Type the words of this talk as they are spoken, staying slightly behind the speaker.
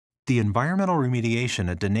The environmental remediation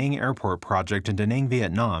at Danang Airport project in Danang,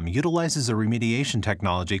 Vietnam utilizes a remediation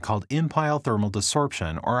technology called in-pile thermal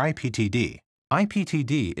desorption, or IPTD.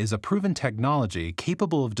 IPTD is a proven technology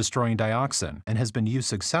capable of destroying dioxin and has been used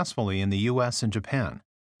successfully in the US and Japan.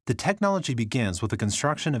 The technology begins with the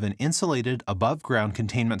construction of an insulated above-ground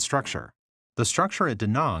containment structure. The structure at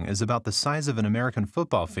Danang is about the size of an American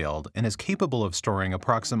football field and is capable of storing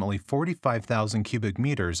approximately 45,000 cubic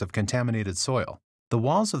meters of contaminated soil. The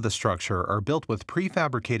walls of the structure are built with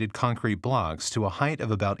prefabricated concrete blocks to a height of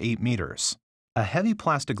about 8 meters. A heavy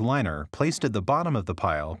plastic liner placed at the bottom of the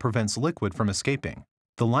pile prevents liquid from escaping.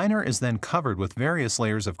 The liner is then covered with various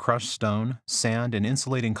layers of crushed stone, sand, and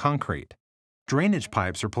insulating concrete. Drainage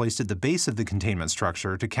pipes are placed at the base of the containment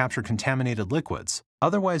structure to capture contaminated liquids,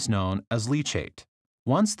 otherwise known as leachate.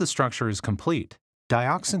 Once the structure is complete,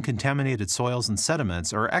 dioxin-contaminated soils and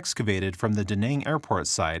sediments are excavated from the Danang Airport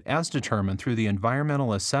site as determined through the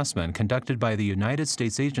environmental assessment conducted by the United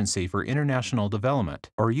States Agency for International Development,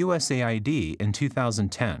 or USAID, in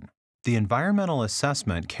 2010. The environmental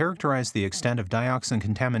assessment characterized the extent of dioxin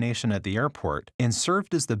contamination at the airport and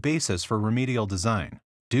served as the basis for remedial design.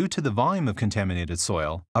 Due to the volume of contaminated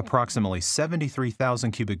soil, approximately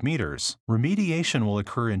 73,000 cubic meters, remediation will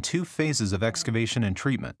occur in 2 phases of excavation and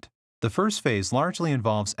treatment. The first phase largely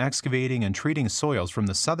involves excavating and treating soils from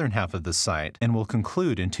the southern half of the site and will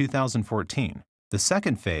conclude in 2014. The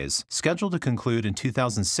second phase, scheduled to conclude in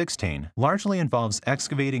 2016, largely involves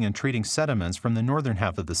excavating and treating sediments from the northern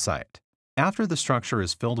half of the site. After the structure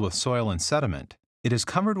is filled with soil and sediment, it is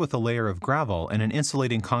covered with a layer of gravel and an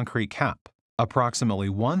insulating concrete cap. Approximately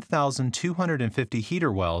 1,250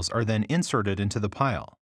 heater wells are then inserted into the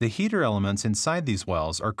pile. The heater elements inside these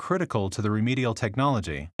wells are critical to the remedial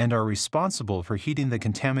technology and are responsible for heating the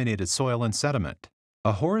contaminated soil and sediment.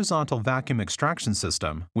 A horizontal vacuum extraction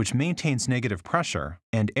system, which maintains negative pressure,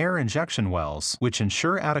 and air injection wells, which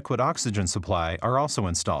ensure adequate oxygen supply, are also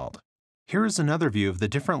installed. Here is another view of the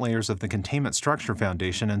different layers of the containment structure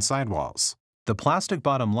foundation and sidewalls. The plastic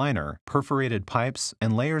bottom liner, perforated pipes,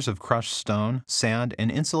 and layers of crushed stone, sand, and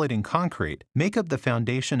insulating concrete make up the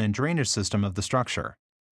foundation and drainage system of the structure.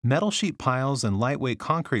 Metal sheet piles and lightweight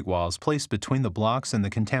concrete walls placed between the blocks and the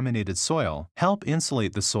contaminated soil help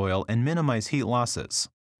insulate the soil and minimize heat losses.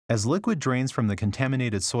 As liquid drains from the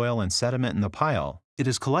contaminated soil and sediment in the pile, it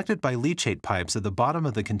is collected by leachate pipes at the bottom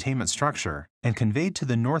of the containment structure and conveyed to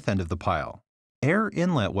the north end of the pile. Air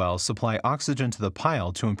inlet wells supply oxygen to the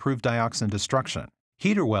pile to improve dioxin destruction.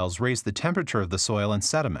 Heater wells raise the temperature of the soil and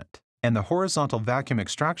sediment, and the horizontal vacuum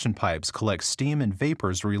extraction pipes collect steam and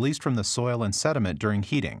vapors released from the soil and sediment during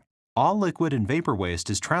heating. All liquid and vapor waste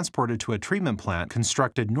is transported to a treatment plant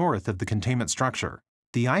constructed north of the containment structure.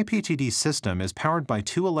 The IPTD system is powered by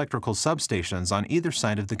 2 electrical substations on either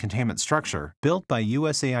side of the containment structure, built by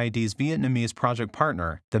USAID's Vietnamese project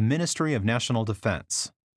partner, the Ministry of National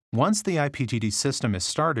Defense. Once the IPTD system is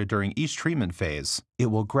started during each treatment phase, it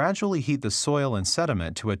will gradually heat the soil and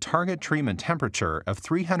sediment to a target treatment temperature of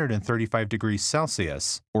 335 degrees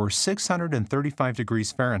Celsius or 635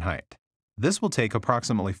 degrees Fahrenheit. This will take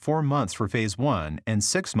approximately 4 months for Phase 1 and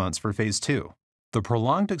 6 months for Phase 2. The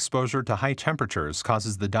prolonged exposure to high temperatures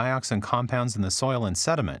causes the dioxin compounds in the soil and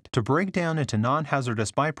sediment to break down into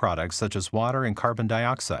non-hazardous byproducts such as water and carbon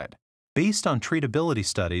dioxide. Based on treatability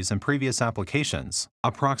studies and previous applications,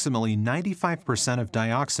 approximately 95% of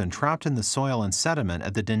dioxin trapped in the soil and sediment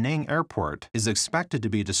at the Danang Airport is expected to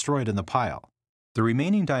be destroyed in the pile. The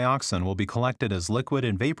remaining dioxin will be collected as liquid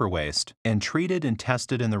and vapor waste and treated and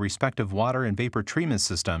tested in the respective water and vapor treatment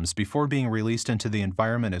systems before being released into the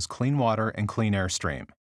environment as clean water and clean air stream.